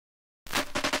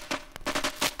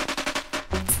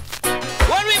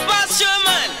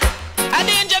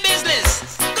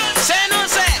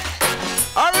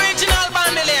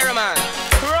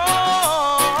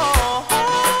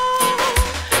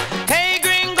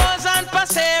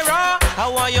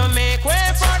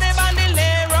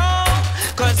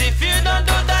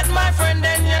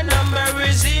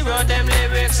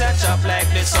up like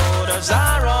the soda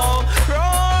Zaro.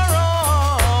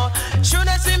 Should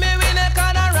I see me win a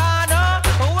Colorado?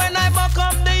 When I buck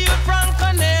up the youth from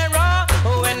Conero.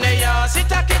 When they all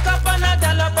sit a kick up and a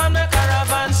dollop on the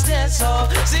caravan stay so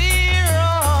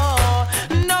zero.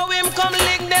 Now him come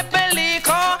lick the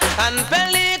Pelico, and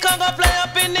Pelico go play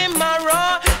up in the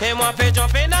marrow. Him want to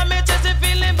jump in and me chest, he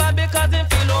feeling bad because he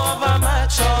feel over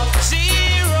macho.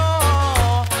 Zero.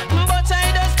 But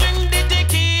I just drink the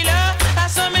tequila, I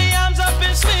saw me arms up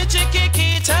in sweet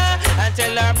chiquita.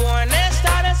 Until her born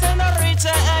started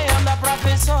senorita, I am the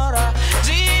professora.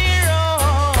 Zero.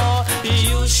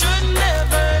 You should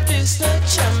never diss the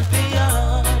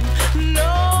champion.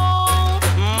 No,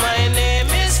 my name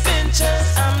is Fincher,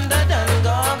 I'm the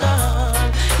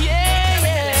Dangogon. Yeah,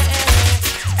 yeah.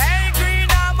 Hey, Green,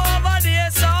 I'm over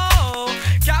there, so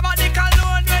come on the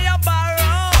cologne where you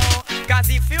borrow. Cause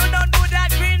if you don't do that,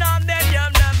 Green, then your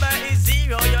number is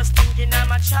zero. You're stinking,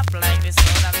 I'm a chop like this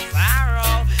sort of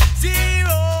sorrow.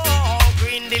 Zero,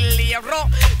 Greendelero.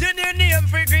 You new name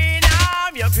for Green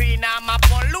Arm. Your Green Arm, I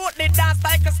pollute the dance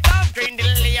like a storm.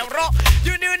 Greendelero.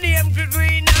 You new name for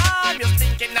Green Arm. You're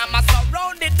thinking I'm a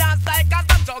surround the dance like a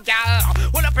storm. So, girl,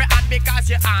 hold up your hand because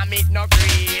your arm is no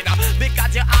green.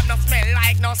 Because your arm no smell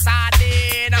like no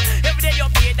sardine. Every day you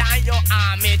bathe and your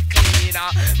arm is clean.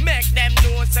 Make them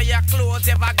know so your clothes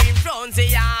evergreen frowns the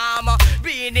arm.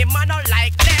 Beenie man don't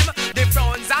like them. The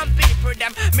frowns and people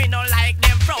them. Me no like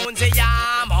them frowns the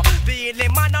arm. Beenie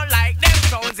man don't like them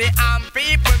frowns the arm.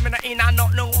 People me no in and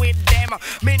nothing with them.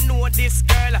 Me know this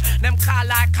girl. Them call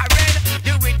her Karen.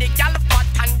 You with the gal fat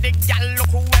and the gal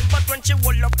look well. But when she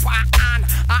hold up her hand,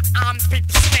 her arms pit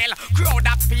smell. Crowd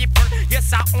of people.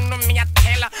 Yes I own me a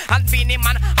tell. And Beenie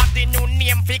man have the new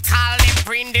name fi call him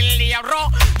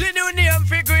Greendelero. The new name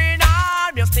fi Green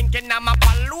Arm. You're thinking I'm a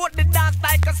pollute the dance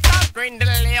like a star.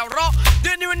 Greendelero.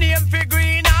 The new name fi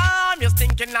Green Arm. You're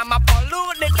thinking I'm a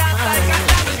pollute the dance like a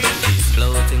star. She's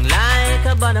floating like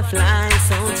a butterfly,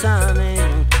 so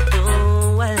charming.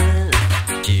 Oh well,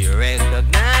 she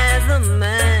recognized the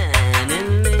man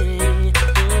in me.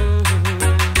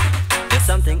 There's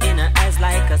something in her eyes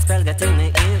like a spell getting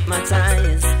me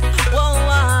hypnotized. Whoa,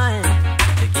 why?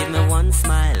 She give me one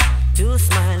smile, two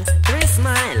smile, three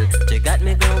smile. She got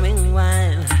me going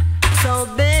wild. So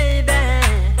baby,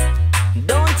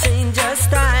 don't change your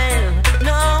style.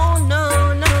 No,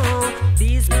 no, no.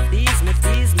 Tease me, tease me,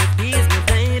 tease me, tease me,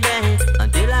 baby,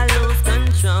 until I lose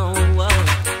control. Whoa.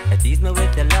 Tease me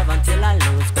with your love until I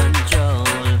lose control.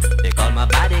 They call my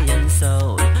body and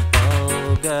soul.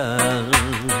 Oh, girl.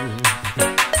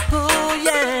 Ooh,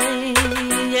 yeah,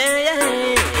 yeah,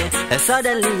 yeah. And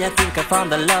suddenly I think I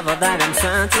found the lover that I'm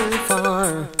searching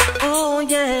for. Ooh,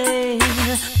 yeah.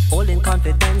 Holding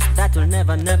confidence that will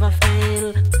never, never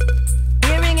fail.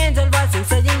 Hearing angel voices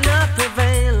saying love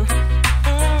prevail.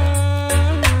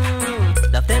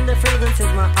 The tender fragrance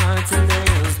is my heart and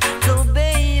nails. So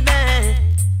baby,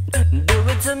 do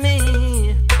it to me.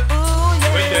 Ooh,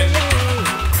 yeah.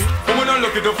 Woman not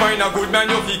lucky to find a good man,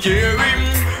 you fi care him.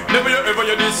 Never you ever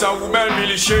you diss a woman,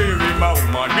 really share him. A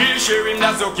woman really share him,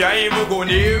 that's okay, even go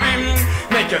near him.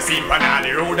 Make you sleep on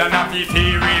the road and not fi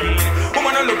fear him.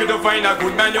 Woman not lucky to find a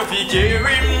good man, you fi care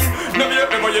him. Never you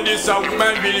ever you diss a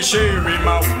woman, really share him.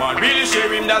 A woman really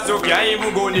share him, that's okay,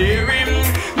 even go near him.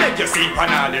 Make you sleep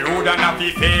on the road and not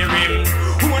fi fear him.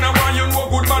 Woman I want you know a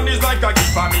good man is like a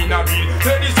gift for me not real.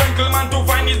 Ladies gentleman to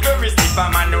find his very stiff. A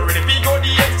man no ready fi go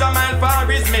the extra mile for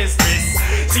his mistress.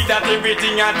 See that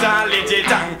everything at all legit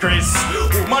and crisp.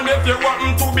 Woman if you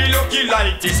want to be lucky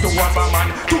like this, to have a man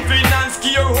to finance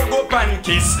care, hug up and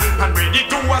kiss, and ready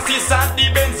to assist at the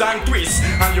bends and twist.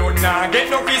 And you nah get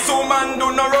no piece, so man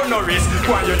do no run no risk.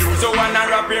 Why you use your one and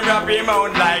wrap him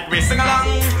out like we sing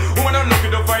along. Woman I'm lucky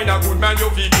to find a good man,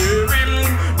 you fi care him.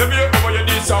 Never you ever you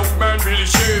this a woman really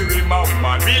share him. A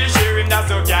woman really share him, that's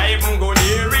okay, even go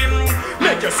near him.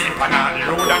 Make you sleep on the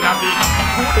road and have it.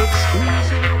 It's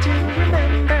easy to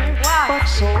remember, but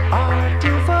so hard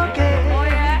to forget. Oh,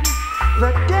 yeah.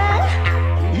 The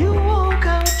day you woke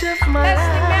out of my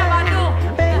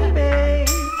life, baby,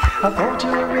 I thought you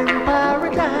were in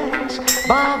paradise.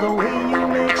 By the way you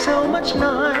make so much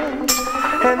noise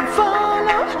and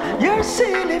follow your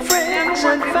silly friends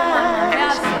and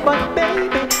advice. But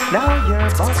baby, now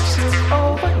you're boxing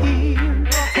over here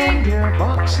and you're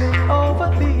boxing over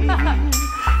there.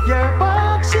 You're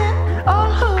boxing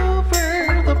all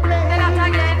over the place.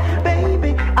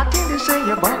 Baby, I tell you say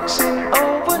you're boxing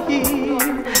over here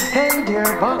and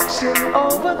you're boxing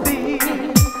over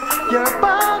there. You're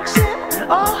boxing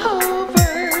all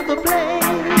over the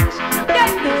place.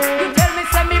 Baby, you tell me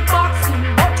say me boxing,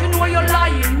 but you know you're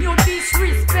lying. You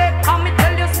disrespect, and me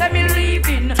tell you say me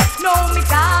leaving. No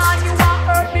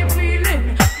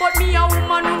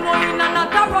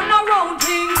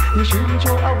should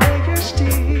throw away your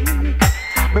stick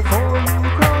before you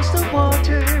cross the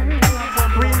water.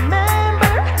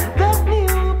 Remember that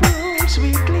new broom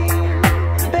sweet clean,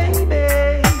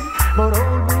 baby, but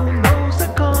old broom knows the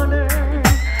corner.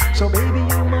 So baby,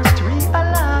 you must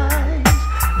realize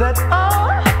that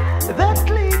all that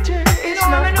glitter is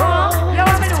not gold.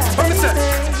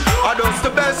 I does the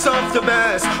best of the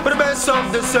best, but the best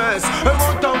of the best. I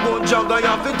want to go jog, I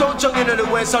have to touch on in the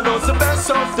west. I does the best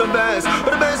of the best,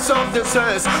 but the best of the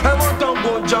best. I want to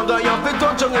go jog, I have to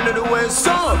touch on in the west.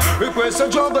 So, request a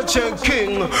jogger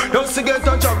checking, just to get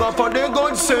a jogger for the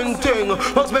good thing.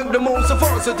 Must make the most of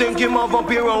us to think him of up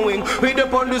here and wing. We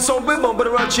upon the sun, we bump the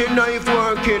ratchet knife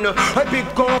working. I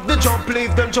pick up the jump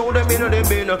leaf, then throw them in the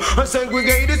bin. I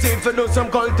segregate the teeth and do some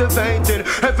cultivating.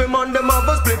 Every man them have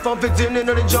a split from fitting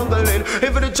into the jungle.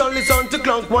 If the Charlie's on the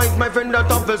clockwise, my friend that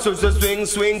officers a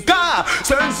swing car.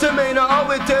 Sense to me now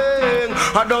how it is.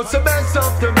 I don't the best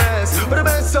of the best, but the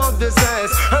best of the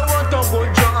best. I want to go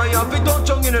joy, I feel don't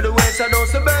chung into the west. I don't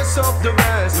the best of the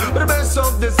best, but the best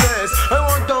of the best. I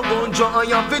want to go joy,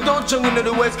 I feel don't chung into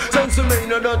the west. Sense to me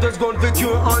now that is going to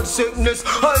cure all sickness.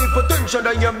 Hypertension,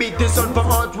 diabetes, and for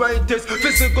arthritis,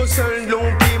 physical cell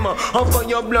lymphoma, and for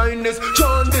your blindness.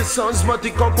 Jaundice,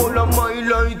 asthmatic, and full of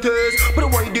myelitis.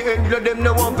 But why the end of them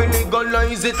now want to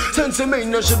legalize it? Since the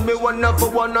main should be one for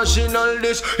one national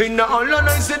dish. In the all and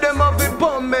I see them have it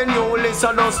palm menu list.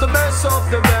 I know the best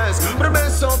of the best, but the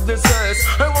best of the best.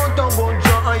 I want to go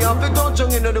joy, I have it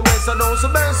touching into the west. I know the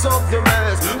best of the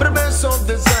best, but the best of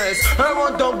the best. I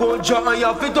want to go joy, I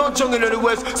have it touching into the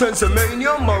west. Since the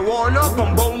mania, marijuana,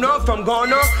 from Bona, from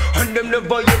Ghana, and them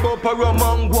never give up a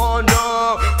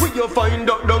ramangwana. We you find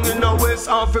out down in the West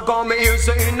Africa, me here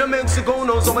say in the Mexico,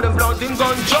 now some of them planting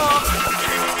ganja.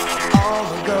 All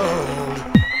the gold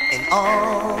in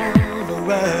all the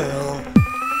world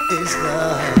is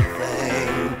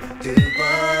nothing to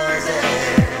possess.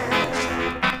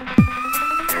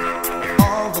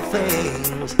 All the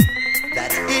things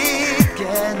that it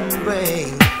can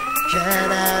bring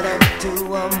can add up to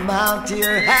amount to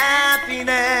your hand.